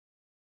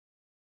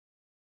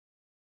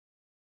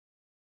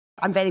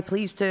I'm very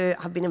pleased to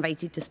have been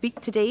invited to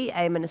speak today,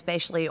 and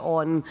especially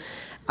on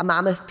a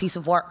mammoth piece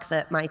of work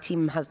that my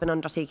team has been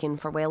undertaking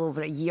for well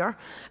over a year.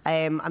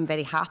 I'm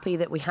very happy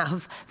that we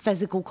have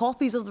physical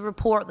copies of the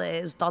report that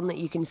is done, that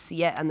you can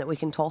see it and that we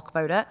can talk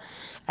about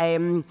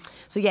it.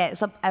 So yeah,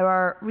 it's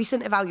our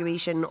recent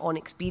evaluation on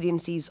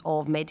experiences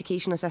of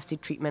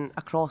medication-assisted treatment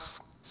across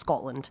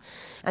Scotland.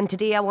 And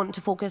today I want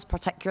to focus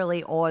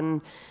particularly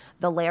on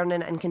the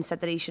learning and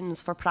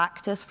considerations for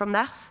practice from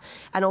this,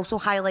 and also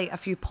highlight a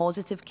few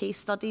positive case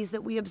studies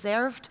that we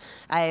observed.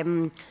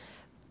 There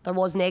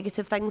was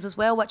negative things as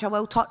well, which I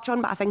will touch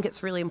on, but I think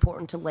it's really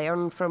important to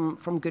learn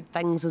from good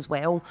things as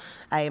well,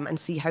 and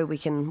see how we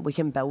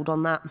can build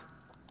on that.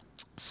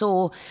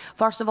 So,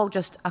 first of all,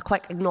 just a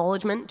quick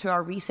acknowledgement to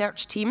our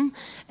research team.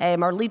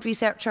 Our lead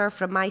researcher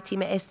from my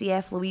team at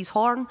SDF, Louise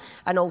Horn,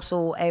 and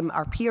also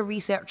our peer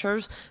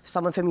researchers,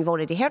 some of whom you've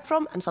already heard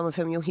from, and some of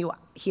whom you'll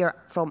hear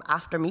from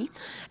after me.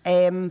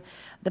 The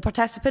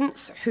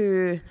participants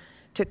who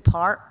took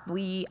part,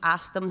 we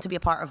asked them to be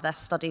a part of this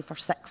study for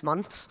 6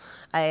 months,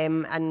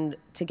 and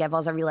to give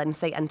us a real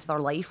insight into their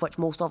life, which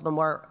most of them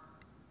were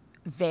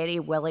very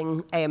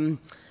willing and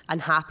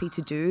happy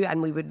to do,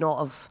 and we would not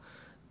have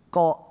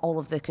got all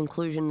of the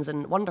conclusions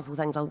and wonderful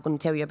things I'm going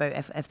to tell you about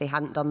if they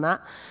hadn't done that.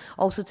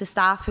 Also to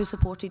staff who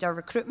supported our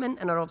recruitment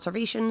and our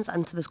observations,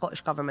 and to the Scottish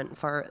Government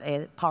for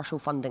partial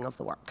funding of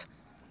the work.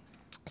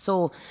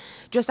 So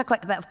just a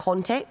quick bit of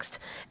context.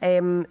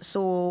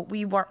 So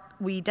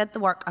we did the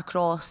work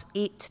across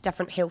 8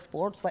 different health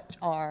boards, which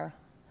are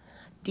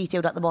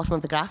detailed at the bottom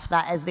of the graph.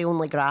 That is the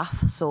only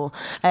graph, so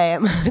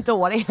don't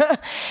worry.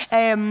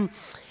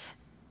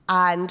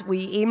 And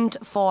we aimed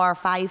for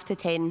 5 to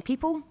 10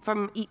 people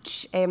from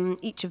each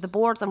of the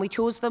boards, and we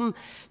chose them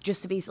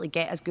just to basically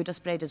get as good a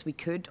spread as we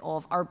could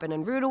of urban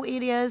and rural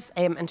areas,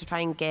 and to try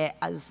and get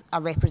as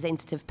a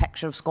representative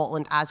picture of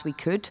Scotland as we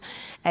could.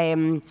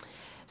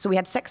 So we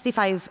had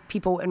 65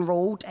 people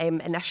enrolled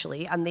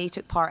initially, and they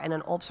took part in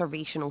an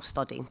observational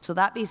study. So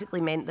that basically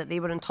meant that they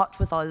were in touch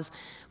with us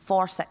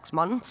for 6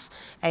 months.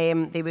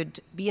 They would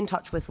be in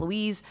touch with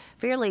Louise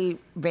fairly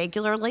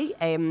regularly,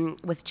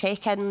 with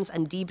check-ins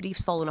and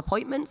debriefs following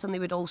appointments, and they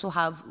would also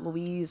have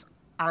Louise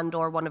and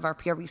or one of our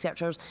peer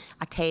researchers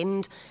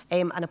attend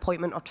an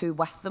appointment or two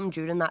with them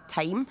during that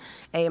time,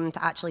 to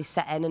actually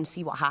sit in and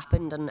see what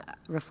happened and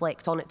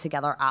reflect on it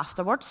together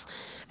afterwards.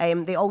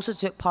 They also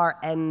took part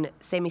in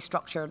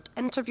semi-structured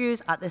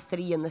interviews at the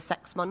 3 and the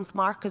 6 month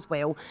mark as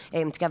well,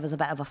 to give us a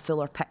bit of a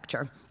fuller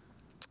picture.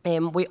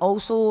 We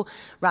also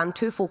ran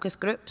 2 focus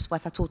groups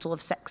with a total of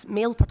 6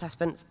 male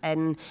participants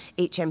in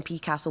HMP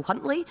Castle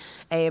Huntly,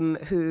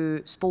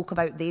 who spoke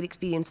about their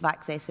experience of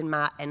accessing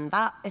MAT in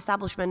that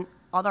establishment,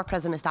 other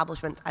prison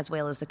establishments, as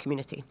well as the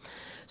community.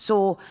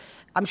 So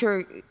I'm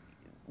sure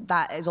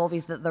that is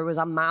obvious that there was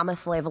a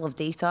mammoth level of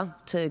data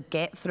to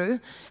get through,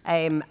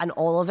 and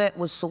all of it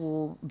was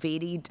so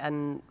varied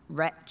and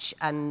rich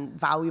and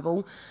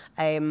valuable.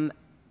 And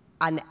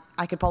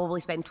I could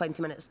probably spend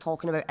 20 minutes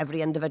talking about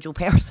every individual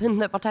person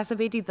that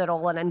participated. They're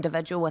all an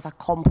individual with a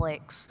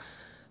complex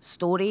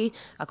story,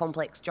 a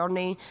complex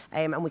journey,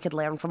 and we could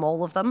learn from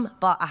all of them.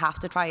 But I have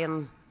to try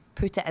and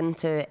put it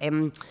into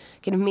kind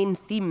of main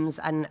themes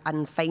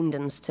and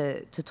findings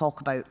to talk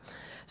about.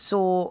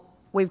 So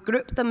we've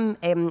grouped them,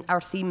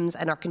 our themes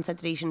and our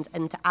considerations,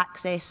 into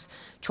access,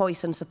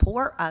 choice and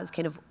support as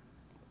kind of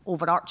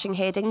overarching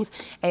headings,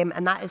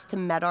 and that is to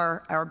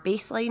mirror our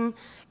baseline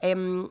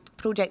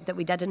project that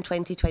we did in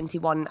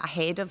 2021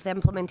 ahead of the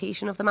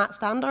implementation of the MAT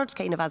standards,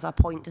 kind of as a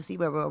point to see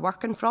where we were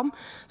working from.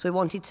 So we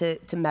wanted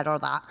to mirror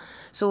that.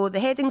 So the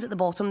headings at the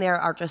bottom there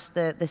are just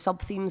the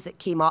sub-themes that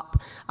came up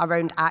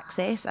around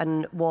access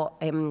and what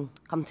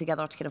come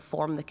together to kind of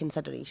form the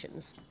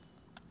considerations.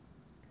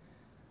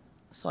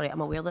 Sorry,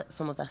 I'm aware that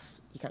some of this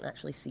you can't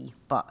actually see,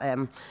 but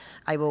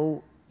I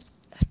will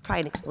try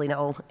and explain it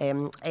all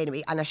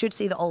anyway. And I should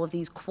say that all of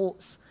these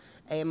quotes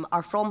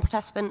are from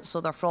participants,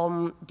 so they're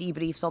from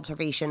debriefs,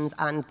 observations,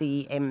 and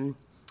the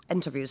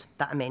interviews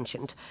that I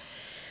mentioned.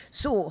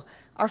 So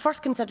our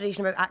first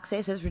consideration about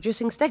access is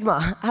reducing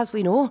stigma. As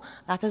we know,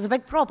 that is a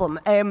big problem.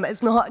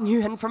 It's not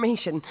new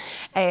information.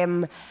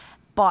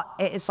 But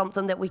it is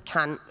something that we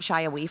can't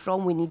shy away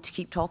from. We need to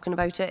keep talking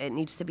about it. It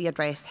needs to be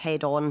addressed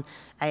head on,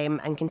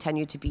 and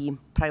continue to be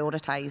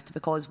prioritised,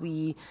 because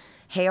we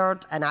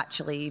heard and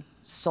actually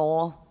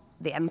saw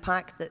the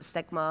impact that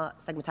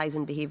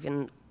stigmatising behaviour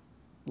in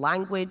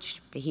language,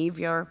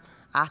 behaviour,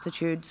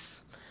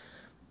 attitudes,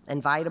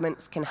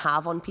 environments can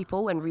have on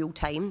people in real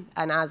time.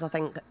 And as I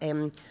think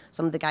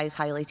some of the guys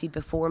highlighted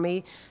before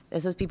me,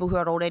 this is people who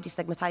are already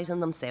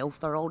stigmatising themselves.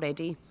 They're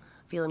already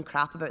feeling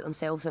crap about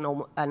themselves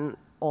and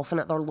often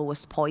at their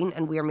lowest point,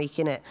 and we're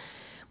making it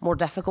more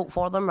difficult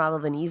for them rather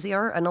than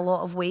easier in a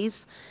lot of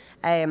ways.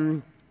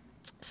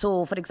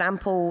 So, for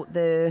example,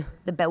 the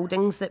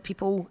buildings that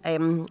people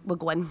would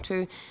go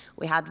into,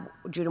 we had,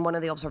 during one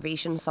of the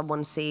observations,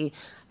 someone say,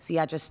 see,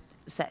 I just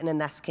sitting in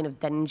this kind of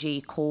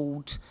dingy,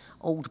 cold,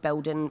 old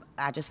building,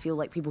 I just feel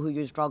like people who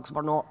use drugs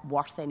were not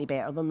worth any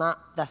better than that.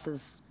 This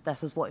is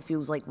what it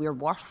feels like we're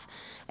worth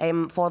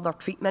for their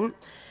treatment.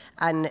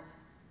 And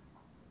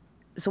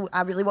so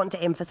I really want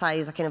to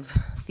emphasise a kind of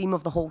theme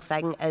of the whole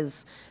thing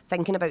is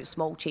thinking about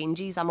small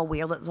changes. I'm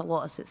aware that there's a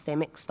lot of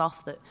systemic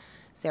stuff that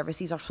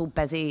services are so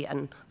busy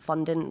and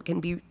funding can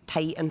be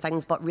tight and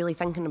things, but really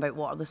thinking about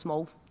what are the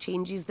small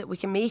changes that we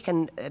can make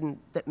and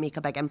that make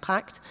a big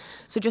impact.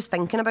 So just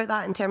thinking about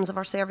that in terms of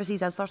our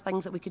services, is there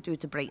things that we could do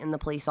to brighten the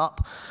place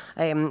up,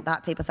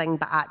 that type of thing.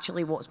 But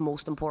actually what's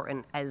most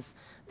important is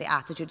the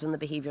attitudes and the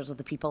behaviours of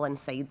the people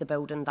inside the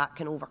building that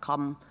can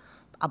overcome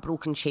a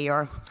broken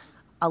chair,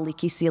 a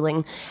leaky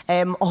ceiling,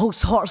 all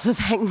sorts of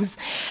things.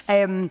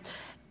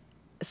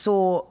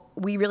 So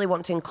we really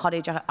want to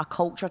encourage a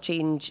culture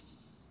change.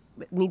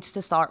 It needs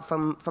to start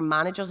from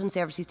managers and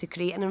services to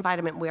create an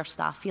environment where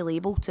staff feel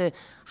able to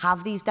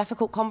have these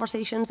difficult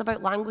conversations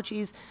about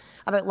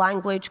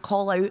language,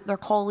 call out their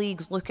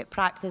colleagues, look at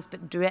practice,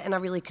 but do it in a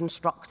really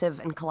constructive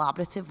and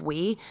collaborative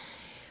way.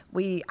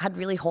 We had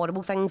really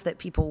horrible things that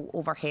people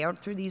overheard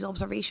through these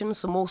observations.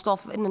 So most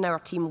often in our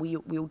team,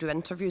 we'll do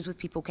interviews with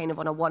people kind of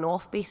on a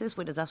one-off basis,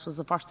 whereas this was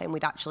the first time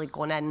we'd actually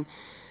gone in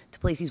to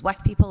places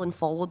with people and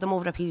followed them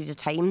over a period of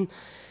time.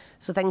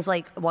 So things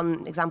like,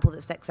 one example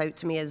that sticks out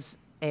to me is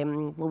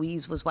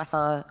Louise was with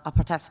a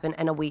participant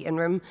in a waiting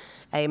room,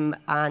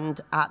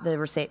 and at the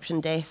reception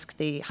desk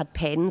they had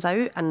pens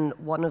out, and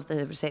one of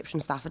the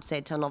reception staff had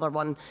said to another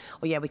one,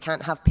 oh yeah, we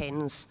can't have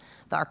pens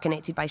that are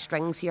connected by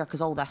strings here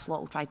because all this lot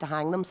will try to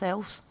hang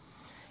themselves.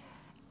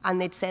 And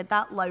they'd said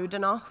that loud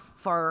enough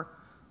for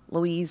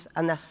Louise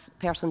and this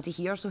person to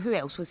hear, so who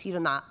else was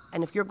hearing that?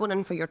 And if you're going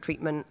in for your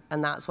treatment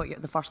and that's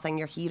what the first thing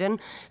you're hearing,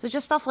 so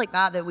just stuff like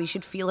that that we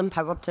should feel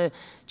empowered to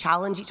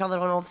challenge each other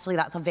on. Obviously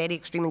that's a very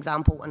extreme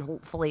example and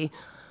hopefully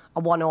a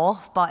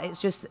one-off, but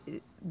it's just,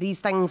 these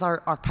things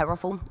are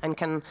powerful and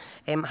can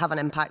have an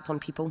impact on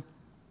people.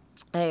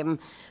 So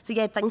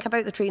yeah, think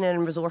about the training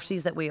and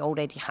resources that we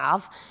already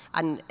have,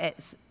 and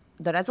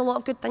there is a lot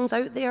of good things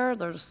out there.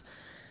 There's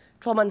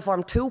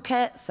trauma-informed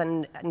toolkits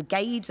and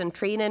guides and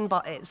training,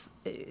 but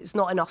it's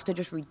not enough to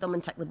just read them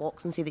and tick the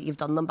box and say that you've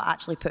done them, but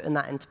actually putting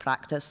that into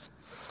practice.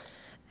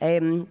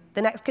 The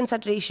next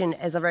consideration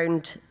is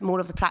around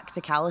more of the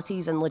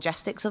practicalities and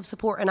logistics of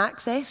support and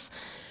access.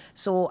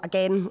 So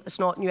again, it's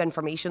not new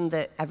information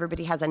that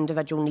everybody has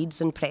individual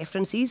needs and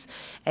preferences,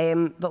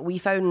 but we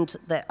found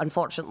that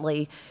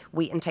unfortunately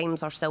waiting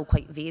times are still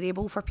quite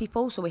variable for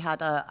people. So we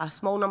had a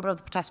small number of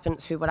the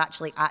participants who were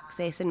actually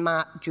accessing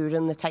MAT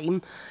during the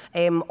time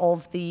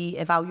of the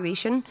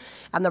evaluation,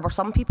 and there were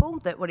some people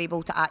that were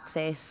able to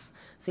access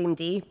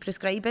same-day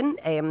prescribing,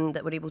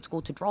 that were able to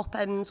go to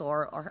drop-ins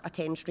or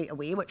attend straight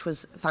away, which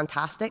was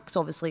fantastic.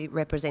 So obviously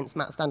represents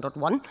MAT Standard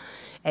 1,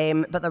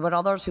 but there were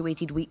others who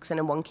waited weeks and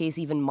in one case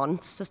even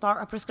months to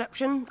start a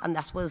prescription, and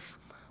this was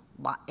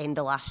end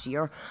of last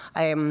year.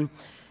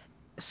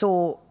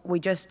 So we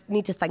just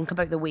need to think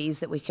about the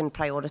ways that we can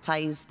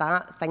prioritise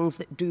that, things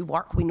that do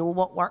work. We know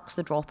what works,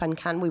 the drop-in,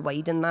 can we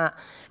widen that?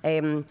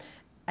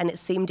 And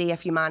it's same day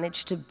if you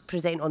manage to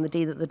present on the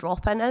day that the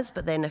drop-in is,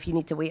 but then if you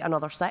need to wait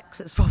another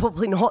 6, it's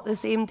probably not the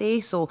same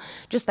day. So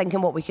just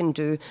thinking what we can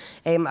do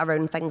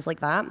around things like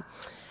that.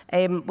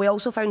 We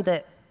also found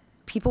that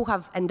people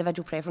have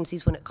individual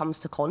preferences when it comes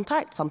to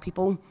contact. Some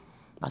people,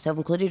 myself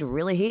included,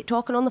 really hate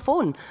talking on the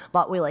phone,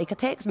 but we like a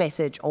text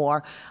message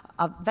or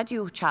a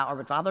video chat, or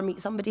would rather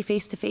meet somebody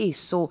face to face.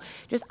 So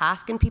just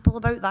asking people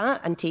about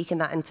that and taking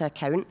that into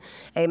account,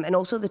 and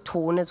also the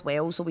tone as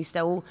well. So we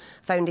still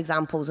found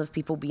examples of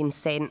people being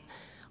sent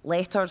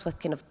letters with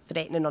kind of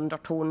threatening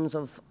undertones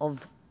of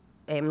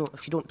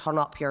if you don't turn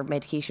up, your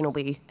medication will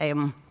be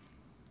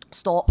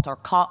stopped or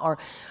cut or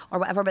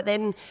whatever. But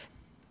then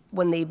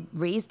when they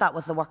raised that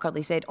with the worker,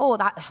 they said, oh,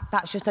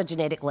 that's just a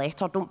generic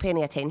letter, don't pay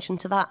any attention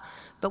to that.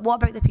 But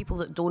what about the people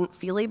that don't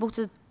feel able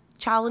to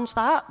challenge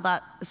that?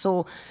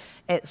 So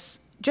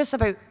it's just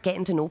about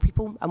getting to know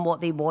people and what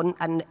they want.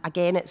 And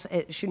again,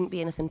 it shouldn't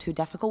be anything too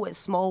difficult. It's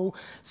small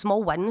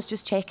wins,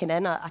 just checking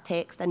in, a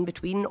text in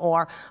between.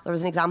 Or there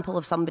was an example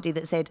of somebody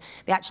that said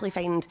they actually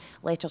find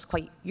letters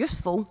quite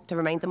useful to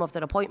remind them of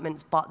their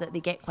appointments, but that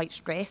they get quite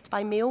stressed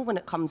by mail when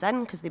it comes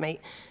in because they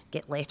might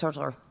get letters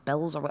or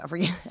bills or whatever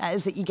it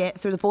is that you get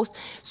through the post.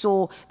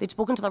 So they'd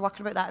spoken to their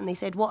worker about that, and they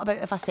said, what about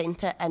if I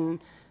sent it in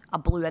a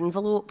blue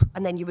envelope,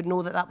 and then you would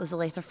know that that was a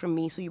letter from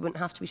me, so you wouldn't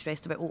have to be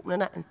stressed about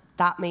opening it. And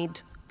that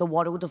made the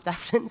world of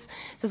difference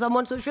to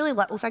someone. So it's really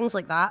little things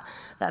like that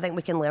that I think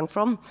we can learn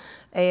from.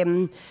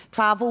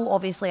 Travel,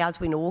 obviously, as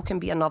we know, can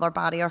be another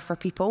barrier for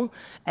people.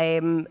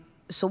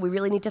 So we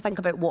really need to think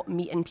about what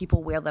meeting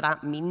people where they're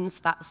at means.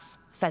 That's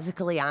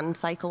physically and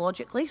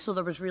psychologically. So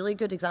there was really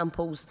good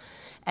examples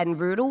in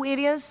rural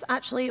areas,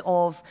 actually,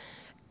 of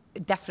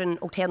different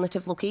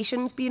alternative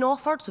locations being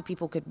offered. So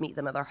people could meet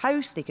them at their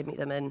house, they could meet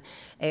them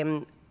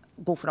in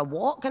go for a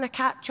walk and a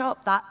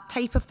catch-up, that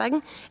type of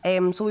thing.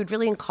 So we'd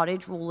really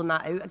encourage rolling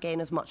that out,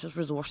 again, as much as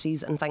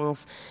resources and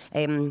things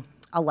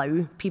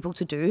allow people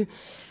to do.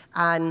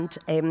 And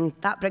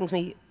that brings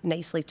me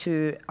nicely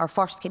to our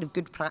first kind of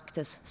good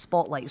practice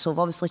spotlight. So I've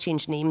obviously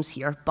changed names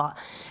here, but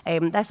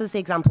this is the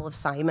example of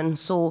Simon.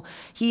 So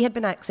he had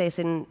been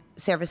accessing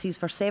services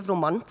for several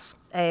months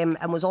and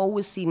was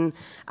always seen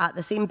at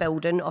the same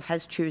building of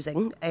his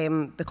choosing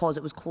because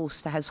it was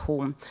close to his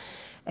home.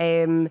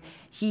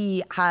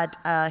 He had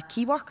a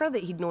key worker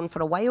that he'd known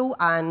for a while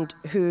and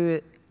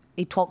who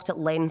he talked at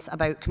length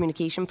about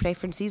communication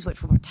preferences,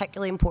 which were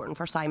particularly important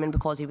for Simon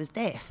because he was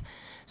deaf.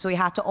 So he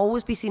had to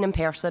always be seen in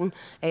person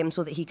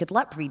so that he could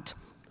lip read.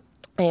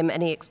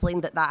 And he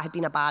explained that that had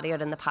been a barrier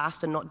in the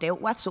past and not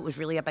dealt with, so it was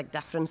really a big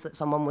difference that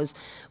someone was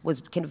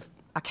kind of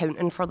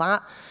accounting for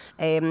that.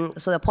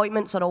 So the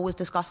appointments are always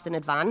discussed in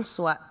advance.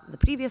 So at the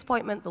previous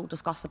appointment, they'll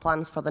discuss the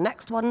plans for the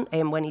next one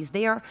when he's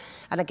there.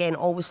 And again,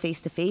 always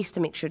face-to-face to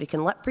make sure he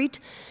can lip read.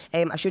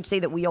 I should say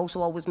that we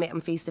also always met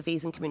him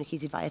face-to-face and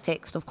communicated via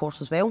text, of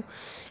course, as well.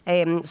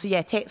 So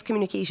yeah, text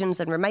communications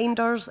and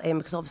reminders,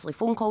 because obviously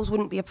phone calls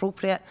wouldn't be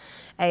appropriate.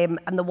 And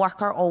the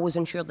worker always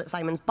ensured that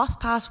Simon's bus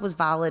pass was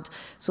valid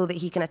so that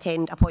he can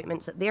attend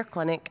appointments at their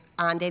clinic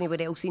and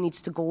anywhere else he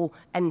needs to go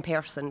in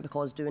person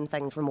because doing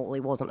things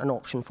remotely wasn't an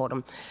option for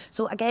him.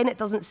 So again, it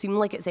doesn't seem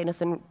like it's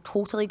anything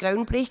totally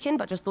groundbreaking,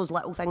 but just those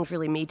little things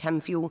really made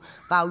him feel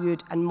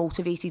valued and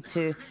motivated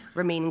to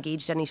remain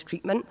engaged in his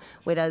treatment,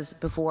 whereas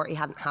before he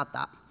hadn't had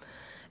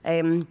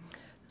that.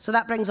 So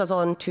that brings us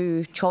on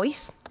to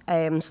choice.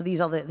 So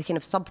these are the kind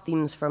of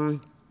sub-themes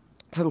from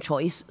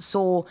choice.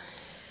 So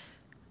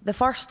the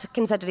first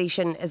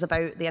consideration is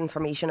about the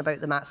information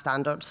about the MAT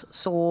standards.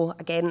 So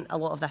again, a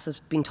lot of this has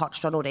been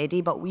touched on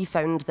already, but we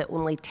found that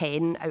only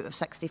 10 out of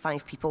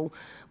 65 people,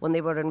 when they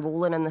were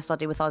enrolling in the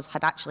study with us,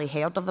 had actually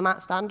heard of the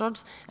MAT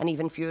standards, and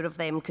even fewer of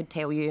them could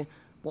tell you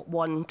what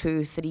 1,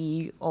 2,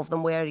 3 of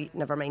them were,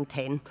 never mind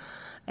 10.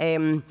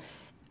 And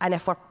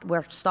if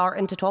we're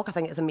starting to talk, I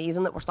think it's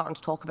amazing that we're starting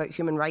to talk about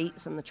human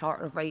rights and the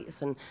Charter of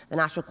Rights and the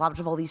National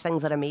Collaborative, all these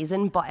things are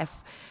amazing, but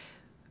if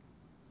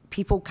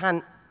people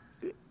can't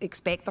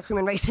expect their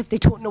human rights if they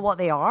don't know what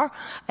they are,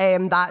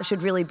 that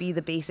should really be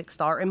the basic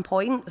starting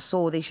point.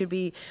 So they should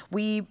be,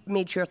 we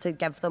made sure to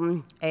give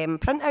them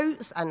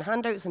printouts and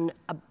handouts and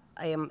a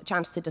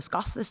chance to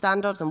discuss the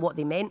standards and what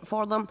they meant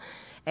for them.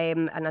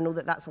 And I know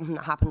that that's something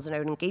that happens in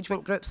our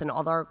engagement groups and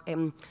other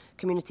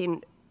community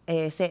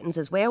settings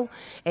as well,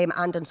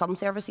 and in some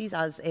services,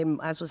 as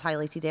was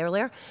highlighted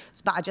earlier.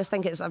 But I just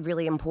think it's a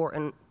really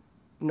important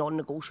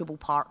non-negotiable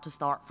part to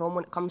start from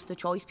when it comes to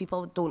choice.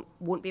 People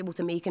won't be able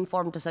to make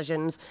informed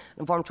decisions,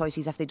 informed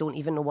choices if they don't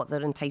even know what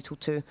they're entitled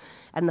to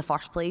in the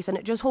first place, and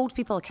it just holds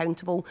people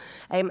accountable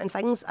and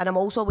things. And I'm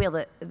also aware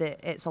that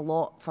it's a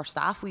lot for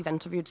staff. We've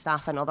interviewed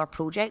staff in other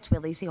projects where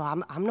they say,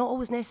 oh, I'm not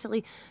always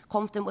necessarily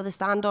confident with the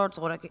standards,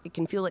 or it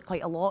can feel like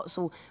quite a lot,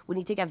 so we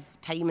need to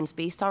give time and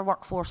space to our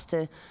workforce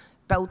to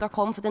build their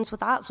confidence with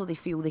that so they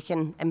feel they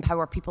can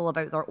empower people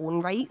about their own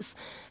rights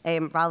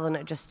rather than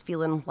it just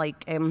feeling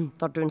like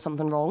they're doing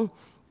something wrong.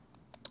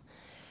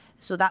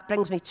 So that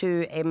brings me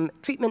to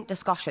treatment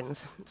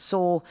discussions.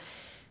 So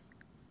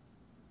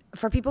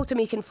for people to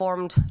make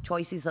informed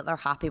choices that they're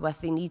happy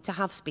with, they need to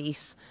have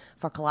space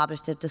for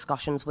collaborative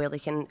discussions where they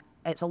can,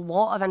 it's a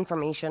lot of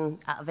information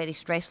at a very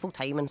stressful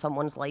time in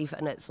someone's life,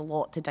 and it's a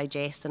lot to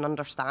digest and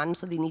understand,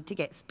 so they need to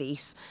get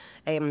space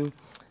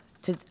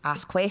to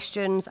ask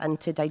questions and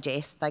to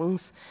digest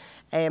things.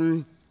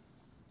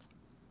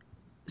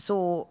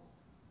 So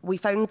we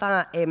found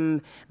that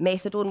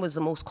methadone was the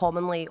most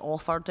commonly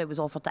offered. It was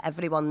offered to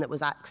everyone that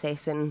was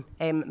accessing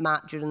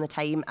MAT during the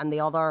time, and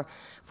the other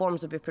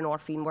forms of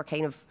buprenorphine were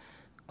kind of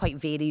quite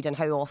varied in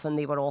how often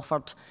they were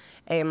offered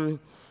and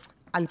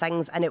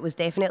things, and it was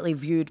definitely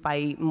viewed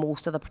by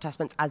most of the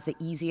participants as the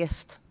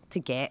easiest to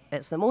get.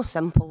 It's the most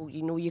simple,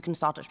 you know, you can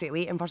start it straight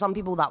away, and for some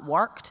people that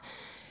worked.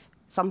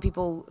 Some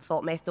people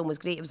thought methadone was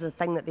great. It was the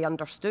thing that they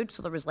understood,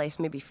 so there was less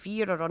maybe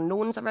fear or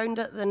unknowns around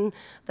it than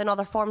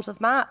other forms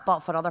of MAT. But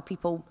for other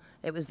people,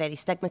 it was very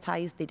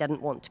stigmatised. They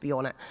didn't want to be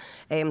on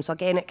it. So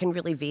again, it can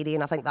really vary,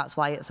 and I think that's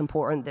why it's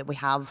important that we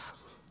have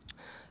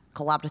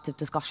collaborative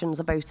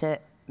discussions about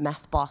it,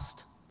 myth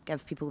bust,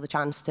 give people the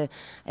chance to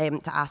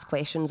ask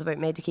questions about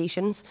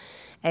medications.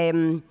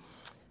 And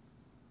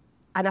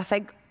I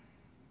think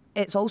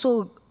it's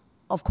also,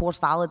 of course,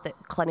 valid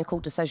that clinical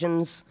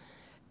decisions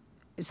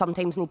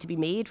sometimes need to be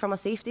made from a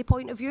safety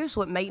point of view,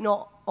 so it might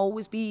not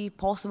always be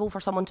possible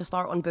for someone to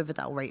start on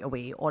Buvidal right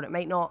away, or it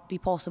might not be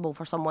possible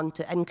for someone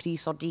to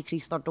increase or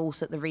decrease their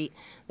dose at the rate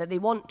that they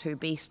want to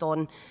based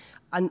on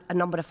a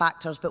number of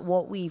factors. But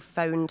what we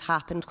found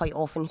happened quite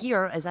often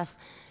here is if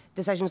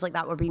decisions like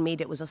that were being made,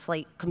 it was a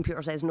slight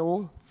computer says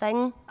no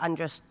thing and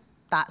just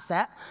that's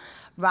it,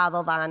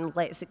 rather than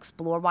let's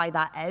explore why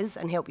that is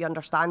and help you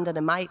understand. And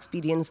in my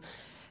experience,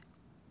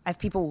 if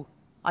people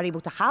are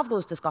able to have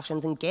those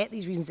discussions and get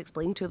these reasons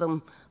explained to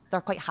them, they're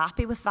quite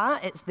happy with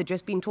that. It's they're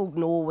just being told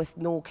no with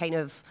no kind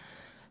of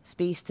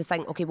space to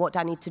think, okay, what do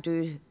I need to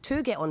do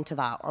to get onto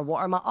that? Or what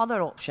are my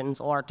other options?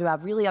 Or do I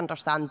really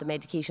understand the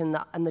medication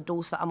and the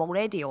dose that I'm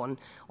already on?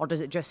 Or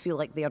does it just feel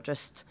like they're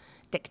just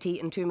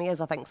dictating to me,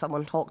 as I think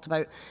someone talked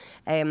about?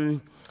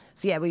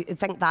 So yeah, we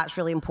think that's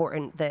really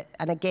important.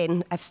 And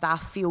again, if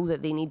staff feel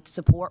that they need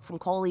support from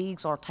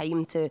colleagues or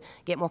time to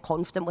get more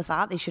confident with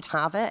that, they should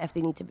have it. If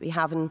they need to be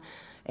having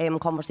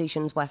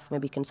conversations with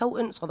maybe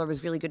consultants, or there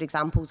was really good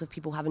examples of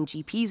people having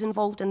GPs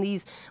involved in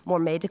these more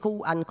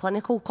medical and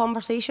clinical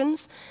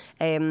conversations.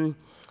 And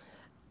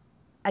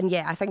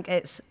yeah, I think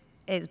it's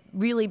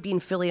really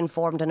being fully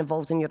informed and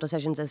involved in your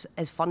decisions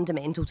is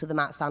fundamental to the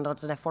MAT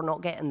standards, and if we're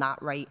not getting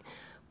that right,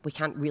 we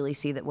can't really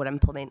say that we're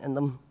implementing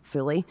them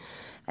fully.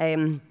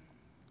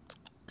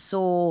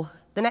 So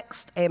the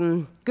next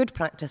good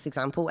practice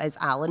example is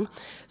Alan.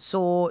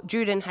 So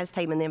during his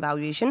time in the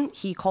evaluation,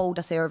 he called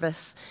a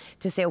service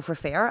to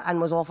self-refer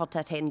and was offered to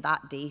attend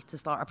that day to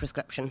start a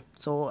prescription.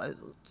 So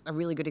a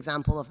really good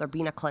example of there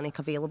being a clinic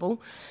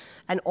available.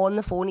 And on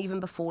the phone, even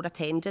before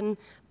attending,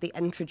 they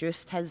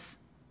introduced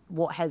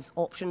what his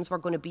options were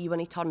going to be when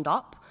he turned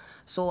up.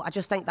 So I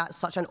just think that's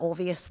such an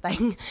obvious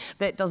thing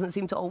that doesn't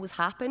seem to always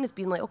happen. It's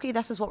being like, okay,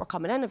 this is what we're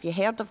coming in. Have you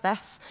heard of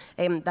this?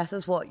 This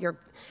is what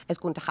is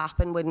going to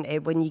happen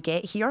when you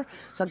get here.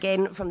 So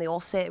again, from the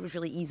offset, it was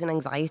really easing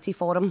anxiety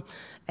for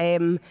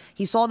him.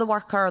 He saw the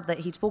worker that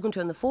he'd spoken to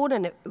on the phone,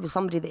 and it was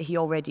somebody that he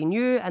already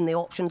knew, and the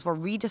options were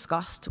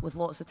rediscussed with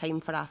lots of time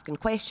for asking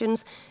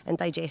questions and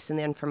digesting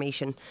the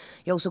information.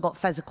 He also got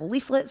physical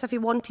leaflets if he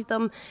wanted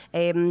them.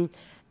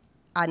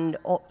 And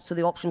so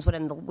the options were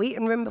in the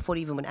waiting room before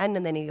he even went in,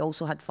 and then he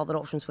also had further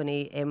options when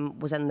he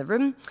was in the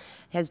room.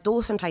 His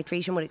dose and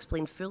titration were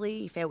explained fully.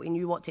 He felt he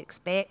knew what to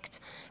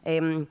expect.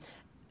 None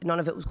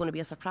of it was going to be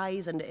a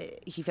surprise, and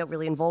he felt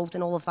really involved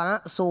in all of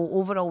that. So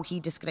overall, he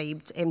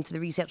described to the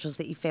researchers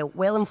that he felt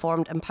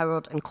well-informed,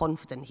 empowered and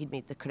confident he'd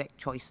made the correct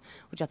choice,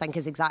 which I think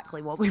is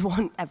exactly what we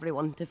want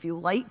everyone to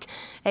feel like.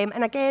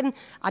 And again,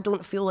 I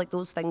don't feel like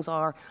those things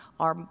are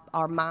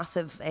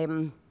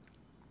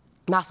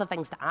massive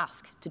things to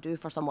ask to do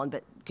for someone,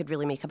 but could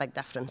really make a big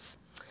difference.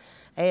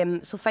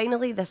 So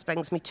finally, this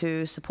brings me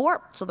to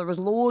support. So there was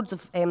loads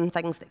of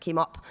things that came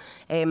up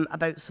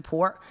about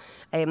support.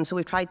 So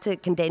we've tried to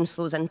condense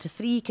those into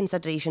 3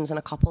 considerations and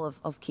a couple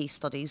of case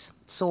studies.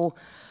 So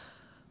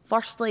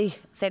firstly,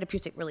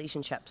 therapeutic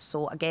relationships.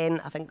 So again,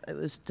 I think it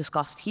was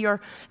discussed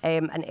here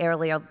and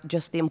earlier,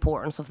 just the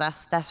importance of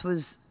this. This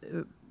was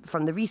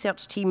from the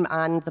research team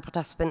and the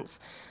participants,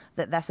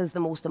 that this is the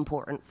most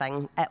important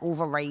thing. It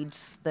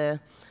overrides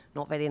the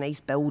not very nice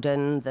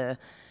building, the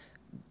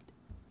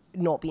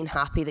not being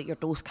happy that your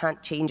dose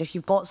can't change. If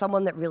you've got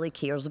someone that really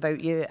cares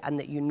about you and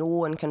that you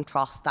know and can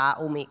trust, that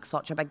will make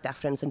such a big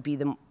difference and be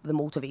the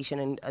motivation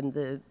and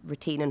the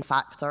retaining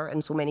factor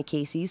in so many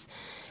cases.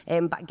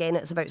 But again,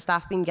 it's about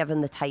staff being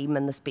given the time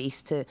and the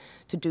space to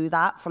do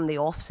that from the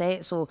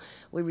offset. So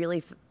we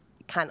really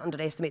can't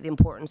underestimate the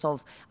importance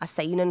of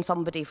assigning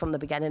somebody from the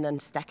beginning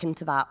and sticking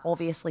to that.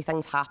 Obviously,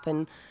 things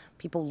happen.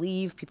 People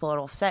leave, people are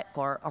off sick,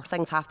 or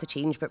things have to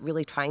change, but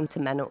really trying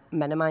to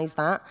minimise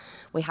that.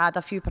 We had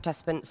a few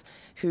participants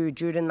who,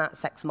 during that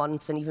 6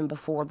 months and even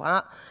before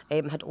that,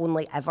 had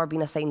only ever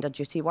been assigned a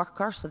duty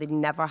worker, so they'd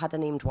never had a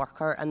named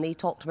worker, and they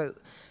talked about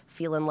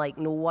feeling like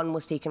no one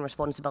was taking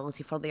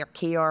responsibility for their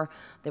care.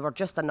 They were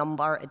just a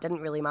number. It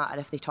didn't really matter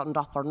if they turned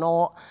up or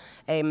not.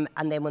 And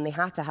then when they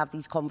had to have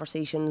these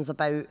conversations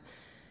about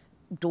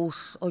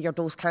dose, or your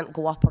dose can't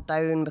go up or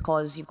down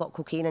because you've got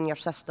cocaine in your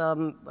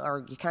system,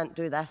 or you can't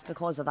do this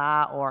because of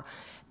that, or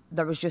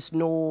there was just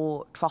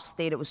no trust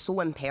there. It was so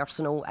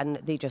impersonal, and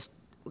they just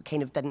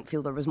kind of didn't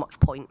feel there was much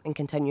point in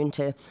continuing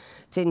to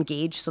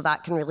engage. So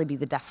that can really be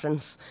the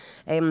difference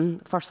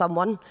for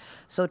someone.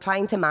 So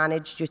trying to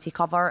manage duty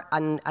cover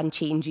and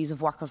changes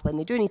of workers when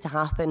they do need to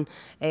happen.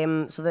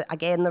 So that,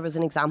 again, there was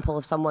an example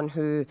of someone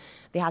who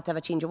they had to have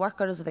a change of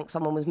workers. I think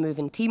someone was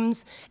moving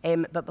teams,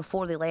 but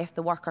before they left,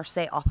 the worker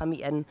set up a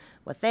meeting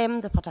with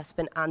them, the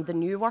participant and the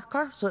new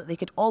worker, so that they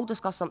could all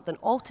discuss something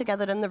all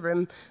together in the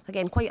room.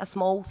 Again, quite a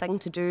small thing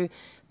to do,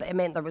 but it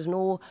meant there was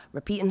no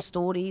repeating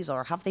stories,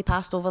 or have they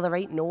passed over the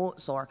right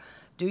notes, or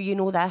do you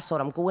know this,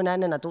 or I'm going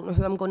in and I don't know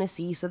who I'm going to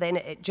see. So then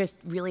it just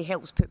really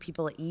helps put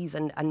people at ease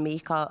and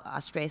make a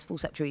stressful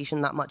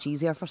situation that much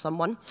easier for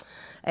someone.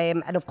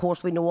 And of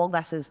course, we know all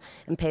this is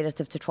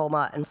imperative to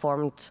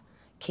trauma-informed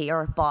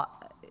care,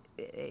 but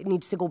it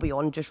needs to go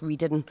beyond just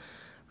reading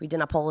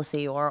a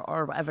policy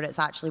or whatever. It's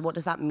actually, what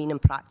does that mean in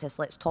practice?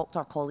 Let's talk to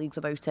our colleagues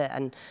about it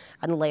and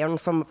learn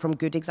from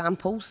good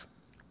examples.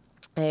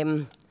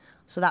 So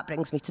that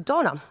brings me to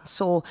Donna.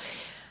 So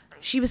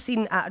she was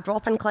seen at a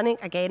drop-in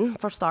clinic, again,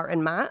 for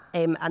starting MAT,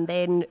 and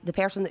then the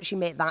person that she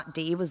met that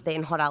day was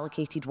then her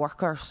allocated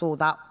worker, so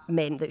that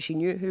meant that she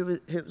knew who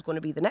it was going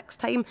to be the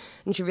next time,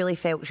 and she really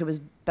felt she was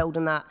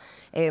building that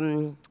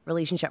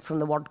relationship from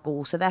the word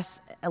go. So this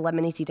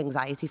eliminated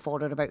anxiety for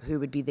her about who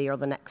would be there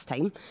the next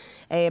time.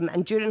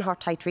 And during her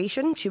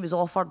titration, she was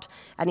offered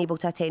and able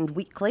to attend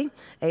weekly,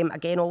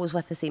 again, always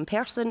with the same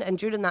person, and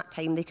during that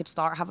time, they could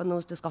start having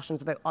those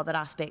discussions about other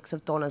aspects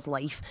of Donna's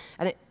life,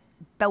 and it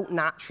built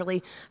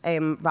naturally,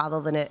 rather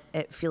than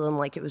it feeling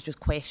like it was just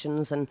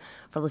questions and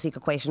for the sake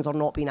of questions or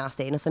not being asked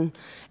anything.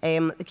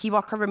 The key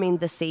worker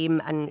remained the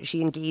same, and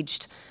she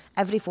engaged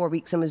every 4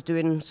 weeks and was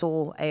doing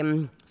so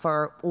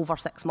for over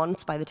 6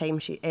 months by the time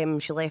she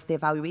left the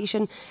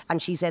evaluation. And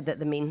she said that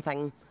the main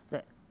thing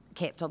that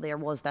kept her there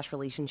was this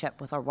relationship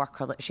with her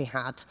worker that she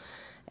had.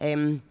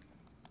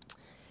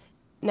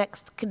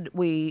 Next,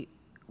 we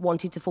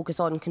wanted to focus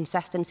on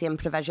consistency and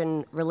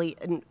provision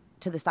relating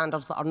to the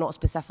standards that are not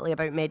specifically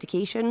about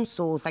medication,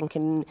 so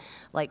thinking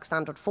like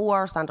standard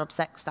 4, standard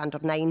 6,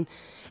 standard 9,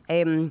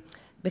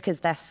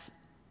 because this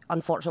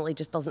unfortunately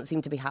just doesn't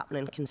seem to be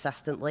happening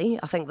consistently.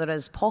 I think there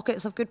is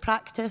pockets of good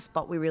practice,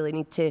 but we really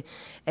need to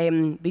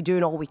be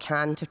doing all we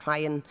can to try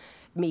and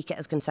make it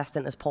as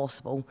consistent as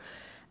possible.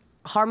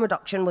 Harm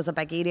reduction was a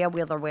big area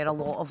where there were a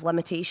lot of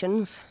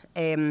limitations.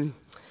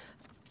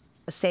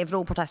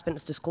 Several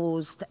participants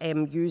disclosed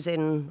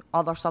using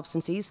other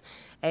substances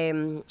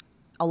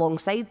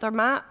alongside their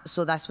MAT,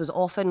 so this was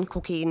often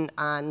cocaine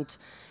and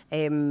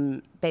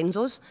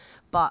benzos,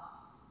 but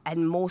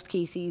in most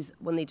cases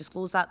when they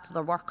disclosed that to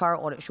their worker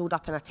or it showed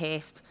up in a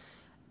test,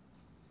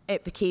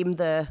 it became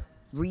the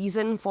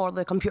reason for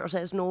the computer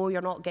says, no,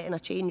 you're not getting a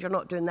change, you're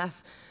not doing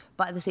this,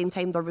 but at the same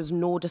time there was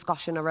no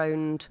discussion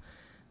around,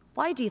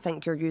 why do you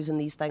think you're using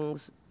these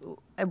things?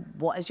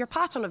 What is your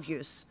pattern of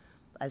use?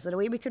 Is there a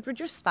way we could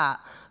reduce that?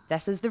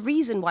 This is the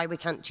reason why we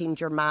can't change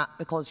your MAT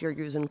because you're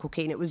using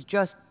cocaine. It was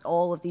just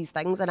all of these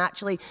things. And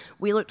actually,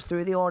 we looked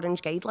through the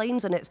Orange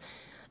guidelines, and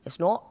it's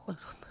not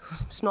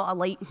a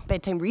light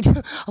bedtime read,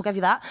 I'll give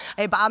you that.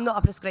 But I'm not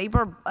a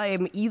prescriber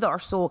either,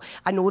 so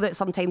I know that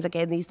sometimes,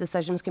 again, these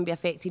decisions can be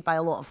affected by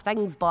a lot of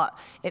things, but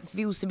it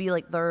feels to me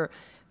like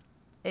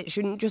it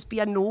shouldn't just be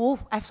a no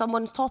if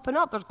someone's topping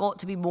up. There's got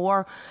to be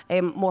more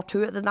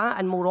to it than that,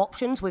 and more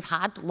options. We've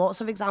had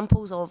lots of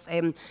examples of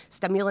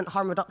stimulant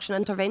harm reduction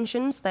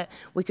interventions that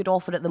we could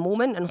offer at the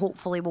moment, and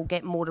hopefully we'll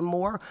get more and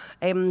more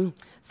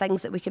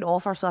things that we can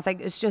offer. So I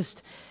think it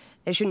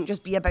shouldn't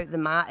just be about the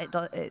MAT.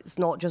 It's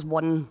not just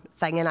one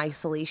thing in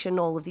isolation.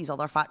 All of these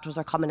other factors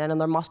are coming in, and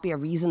there must be a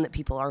reason that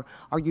people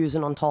are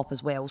using on top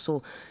as well.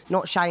 So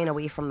not shying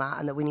away from that,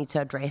 and that we need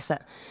to address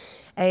it.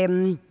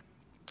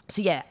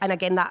 So yeah, and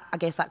again, I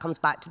guess that comes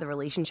back to the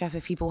relationship.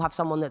 If people have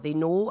someone that they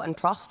know and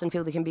trust and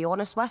feel they can be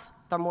honest with,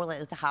 they're more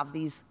likely to have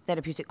these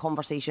therapeutic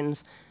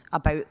conversations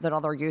about their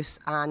other use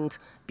and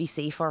be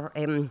safer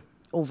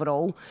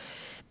overall.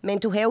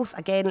 Mental health,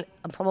 again,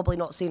 I'm probably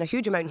not saying a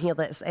huge amount here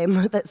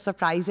that's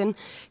surprising,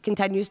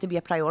 continues to be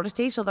a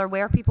priority. So there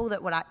were people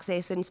that were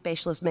accessing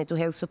specialist mental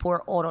health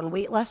support or on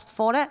wait lists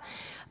for it,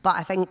 but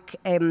I think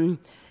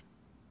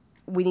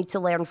we need to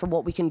learn from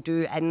what we can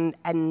do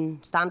in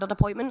standard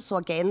appointments. So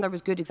again, there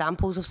was good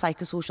examples of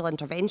psychosocial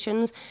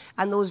interventions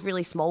and those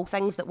really small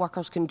things that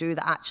workers can do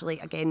that actually,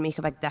 again, make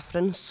a big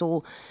difference.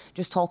 So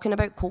just talking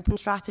about coping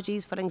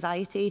strategies for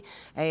anxiety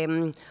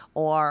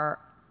or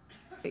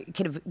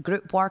kind of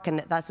group work, and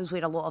this is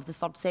where a lot of the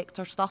third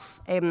sector stuff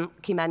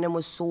came in and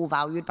was so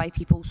valued by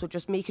people. So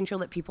just making sure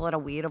that people are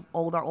aware of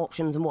all their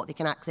options and what they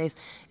can access,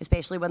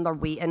 especially when they're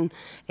waiting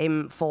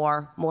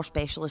for more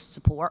specialist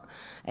support.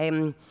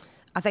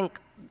 I think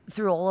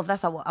through all of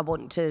this, I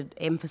want to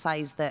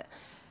emphasise that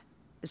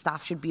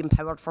staff should be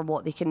empowered for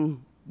what they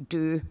can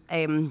do.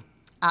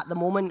 At the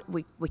moment,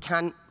 we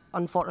can't,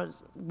 unfortunately,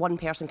 one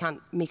person can't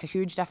make a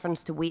huge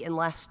difference to waiting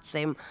lists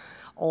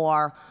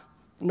or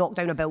knock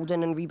down a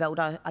building and rebuild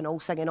an all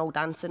singing, all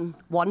dancing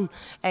one.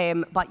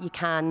 But you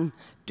can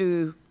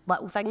do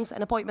little things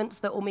in appointments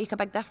that will make a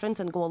big difference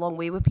and go a long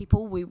way with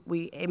people.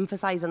 We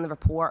emphasise in the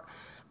report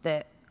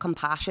that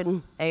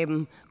compassion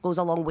goes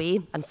a long way,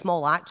 and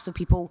small acts. So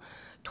people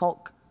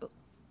talk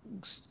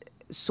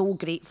so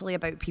gratefully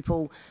about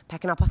people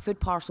picking up a food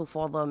parcel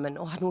for them, and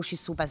oh, I know she's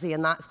so busy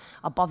and that's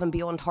above and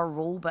beyond her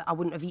role, but I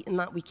wouldn't have eaten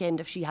that weekend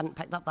if she hadn't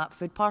picked up that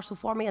food parcel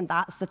for me. And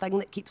that's the thing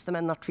that keeps them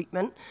in their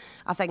treatment.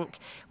 I think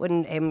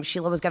when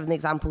Sheila was giving the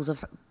examples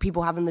of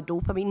people having the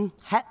dopamine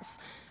hits,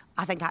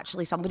 I think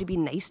actually somebody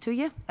being nice to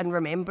you and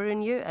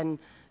remembering you and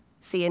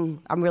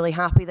saying, I'm really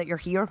happy that you're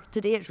here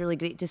today, it's really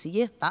great to see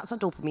you, that's a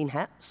dopamine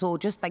hit. So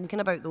just thinking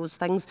about those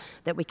things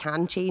that we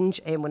can change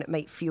when it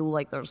might feel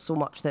like there's so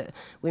much that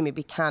we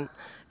maybe can't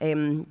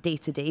day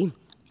to day.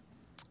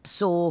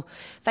 So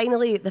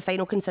finally, the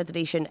final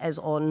consideration is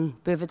on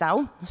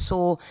Buvidal.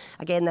 So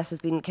again, this has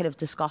been kind of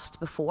discussed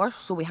before.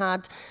 So we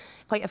had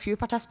quite a few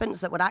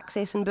participants that were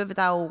accessing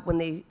Buvidal when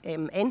they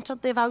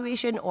entered the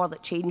evaluation or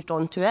that changed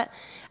onto it.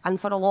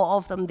 And for a lot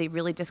of them, they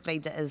really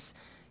described it as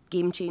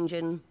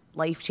game-changing,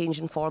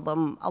 life-changing for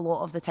them. A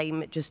lot of the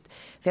time it just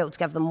felt to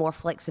give them more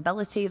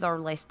flexibility. They're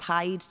less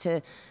tied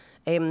to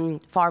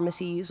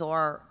pharmacies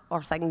or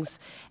things,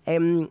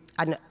 and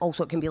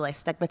also it can be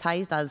less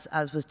stigmatised,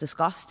 as was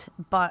discussed.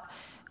 But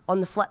on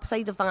the flip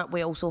side of that,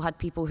 we also had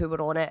people who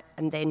were on it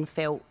and then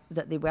felt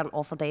that they weren't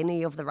offered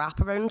any of the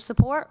wraparound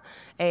support,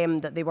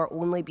 that they were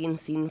only being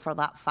seen for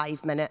that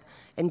 5-minute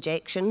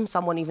injection.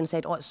 Someone even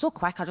said, oh, it's so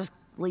quick, I just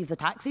leave the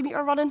taxi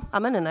meter running.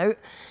 I'm in and out.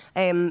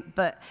 And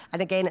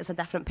again, it's a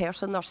different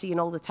person they're seeing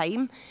all the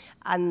time,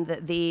 and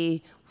that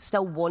they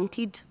still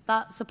wanted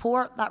that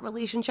support, that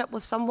relationship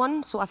with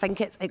someone. So I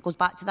think it goes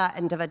back to that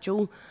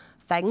individual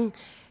thing.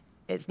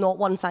 It's not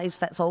one size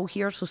fits all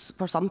here. So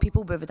for some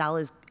people,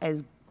 Buvidal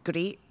is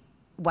great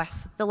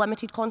with the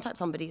limited contact.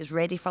 Somebody is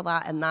ready for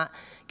that, and that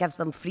gives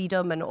them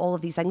freedom and all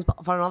of these things.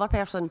 But for another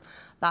person,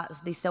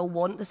 they still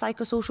want the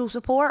psychosocial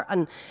support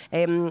and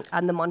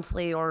the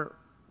monthly or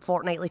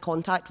fortnightly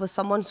contact with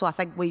someone. So I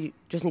think we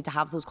just need to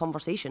have those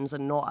conversations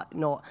and not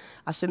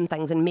assume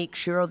things, and make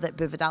sure that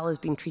Buvidal is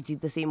being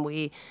treated the same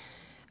way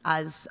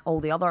as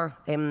all the other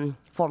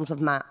forms of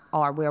MAT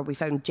are, where we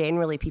found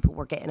generally people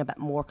were getting a bit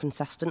more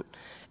consistent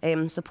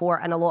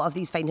support. And a lot of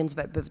these findings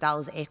about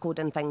Buvidal is echoed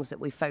in things that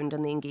we've found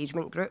in the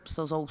engagement groups.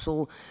 There's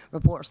also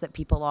reports that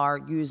people are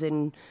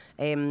using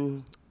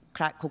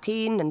crack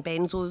cocaine and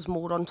benzos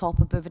more on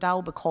top of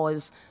Buvidal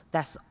because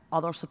this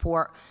other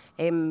support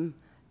isn't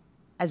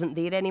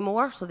there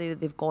anymore. So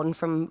they've gone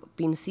from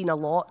being seen a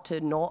lot to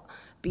not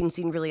being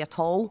seen really at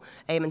all,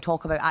 and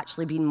talk about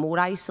actually being more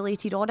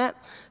isolated on it.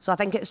 So I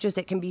think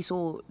it can be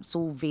so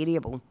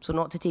variable. So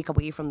not to take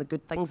away from the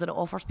good things that it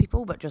offers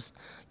people, but just,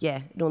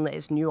 knowing that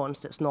it's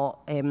nuanced,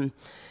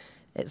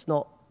 it's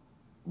not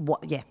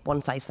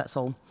one size fits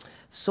all.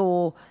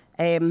 So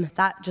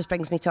that just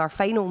brings me to our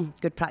final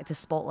good practice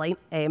spotlight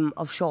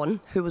of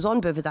Sean, who was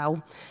on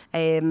Buvidal,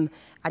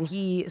 and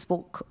he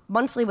spoke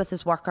monthly with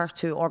his worker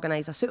to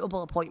organise a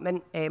suitable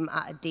appointment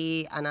at a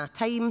day and a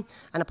time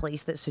and a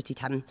place that suited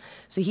him.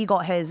 So he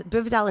got his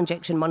Buvidal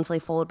injection monthly,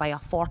 followed by a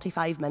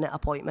 45-minute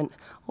appointment.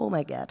 Oh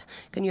my God,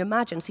 can you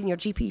imagine seeing your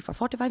GP for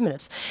 45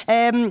 minutes?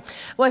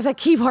 With a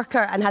key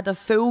worker, and had a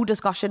full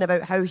discussion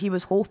about how he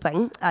was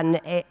hoping and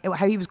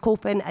how he was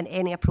coping and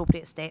any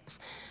appropriate steps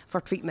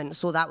for treatment.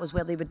 So that was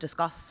where they would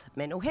discuss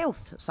mental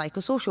health,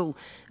 psychosocial,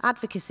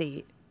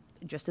 advocacy,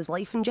 just his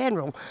life in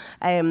general.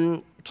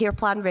 Care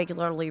plan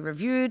regularly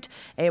reviewed,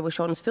 with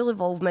Sean's full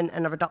involvement,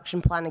 and a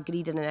reduction plan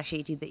agreed and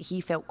initiated that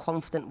he felt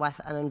confident with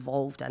and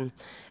involved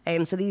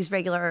in. So these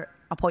regular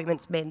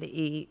appointments meant that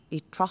he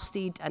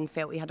trusted and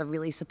felt he had a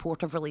really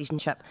supportive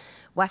relationship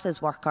with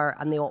his worker,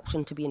 and the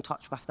option to be in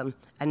touch with them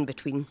in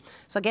between.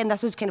 So again,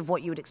 this is kind of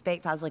what you would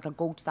expect as like a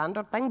gold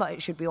standard thing, but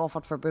it should be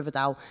offered for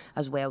Buvidal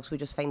as well. So we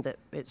just find that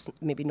it's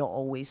maybe not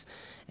always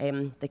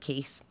the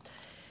case.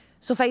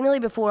 So finally,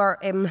 before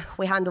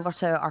we hand over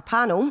to our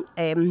panel,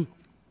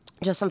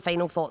 just some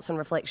final thoughts and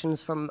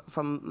reflections from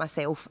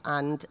myself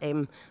and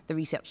the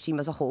research team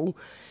as a whole.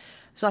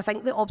 So I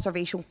think the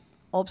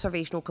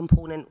observational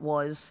component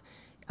was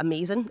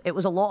amazing. It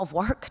was a lot of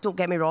work, don't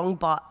get me wrong,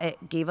 but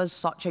it gave us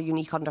such a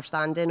unique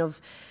understanding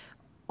of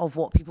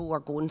what people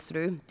were going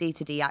through,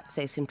 day-to-day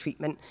accessing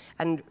treatment.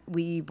 And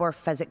we were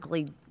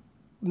physically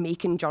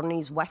making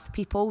journeys with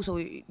people, so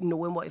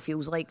knowing what it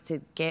feels like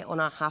to get on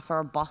a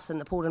half-hour bus in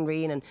the pouring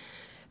rain and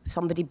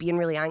somebody being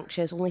really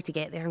anxious, only to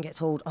get there and get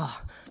told,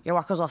 oh, your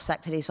worker's off sick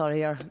today,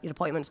 sorry, your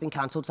appointment's been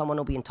cancelled, someone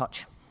will be in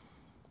touch.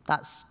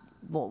 That's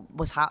what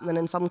was happening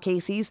in some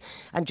cases,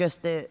 and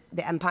just the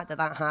impact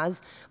that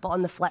has. But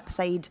on the flip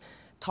side,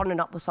 turning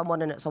up with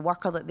someone and it's a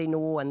worker that they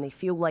know and they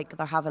feel like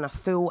they're having a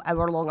full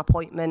hour-long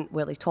appointment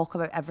where they talk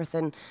about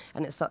everything,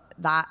 and it's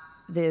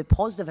the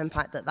positive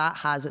impact that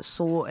has,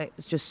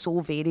 it's just so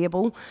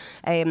variable.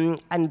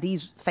 And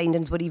these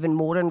findings were even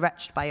more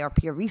enriched by our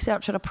peer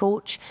researcher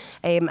approach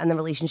and the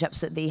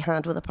relationships that they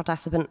had with the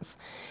participants.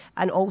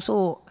 And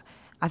also,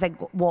 I think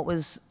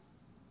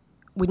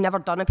we'd never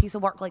done a piece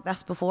of work like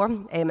this before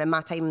in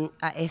my time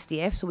at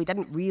SDF, so we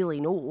didn't really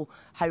know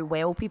how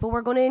well people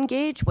were going to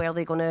engage. Were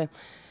they going to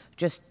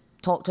just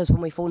talk to us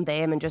when we phoned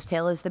them and just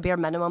tell us the bare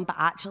minimum? But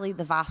actually,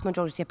 the vast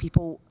majority of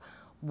people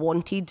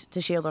wanted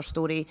to share their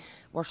story,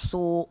 were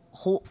so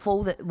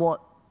hopeful that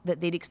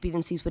their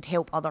experiences would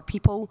help other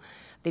people.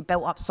 They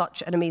built up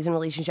such an amazing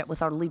relationship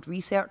with our lead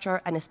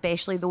researcher, and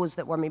especially those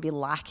that were maybe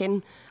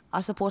lacking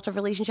a supportive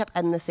relationship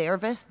in the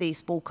service. They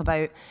spoke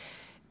about,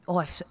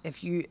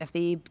 if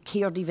they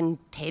cared even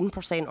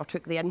 10% or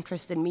took the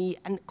interest in me,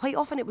 and quite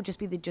often it would just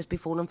be they'd just be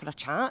phoning for a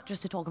chat,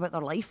 just to talk about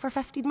their life for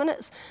 15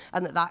 minutes,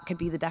 and that could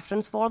be the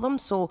difference for them.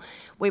 So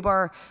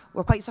we're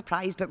quite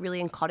surprised, but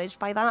really encouraged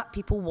by that.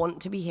 People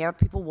want to be heard,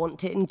 people want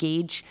to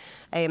engage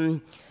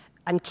and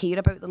care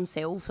about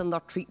themselves and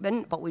their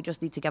treatment, but we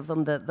just need to give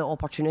them the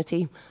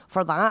opportunity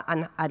for that,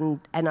 and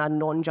in a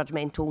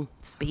non-judgmental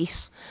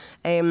space.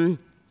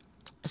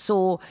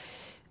 So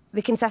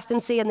the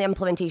consistency and the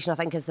implementation, I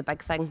think, is the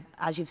big thing.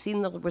 As you've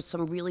seen, there was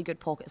some really good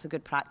pockets of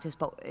good practice,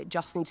 but it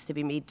just needs to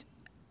be made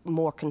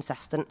more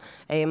consistent.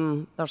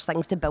 There's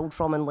things to build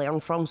from and learn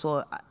from,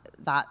 so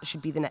that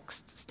should be the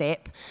next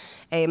step.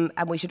 And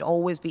we should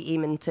always be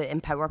aiming to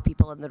empower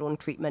people in their own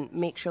treatment,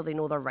 make sure they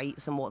know their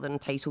rights and what they're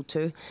entitled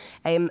to,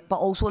 but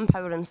also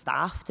empowering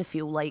staff to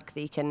feel like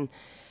they can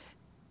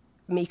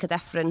make a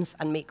difference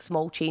and make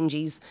small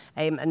changes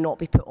and not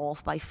be put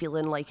off by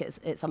feeling like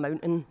it's a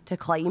mountain to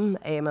climb.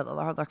 They're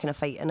kind of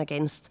fighting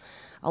against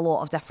a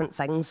lot of different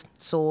things.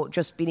 So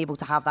just being able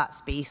to have that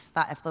space,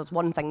 that if there's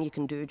one thing you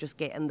can do, just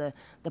getting the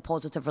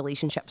positive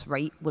relationships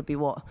right would be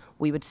what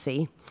we would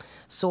say.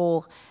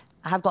 So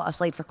I have got a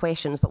slide for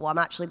questions, but what I'm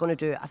actually going to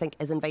do, I think,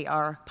 is invite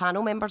our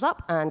panel members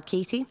up and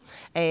Katie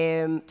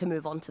to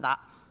move on to that.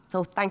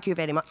 So thank you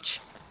very much.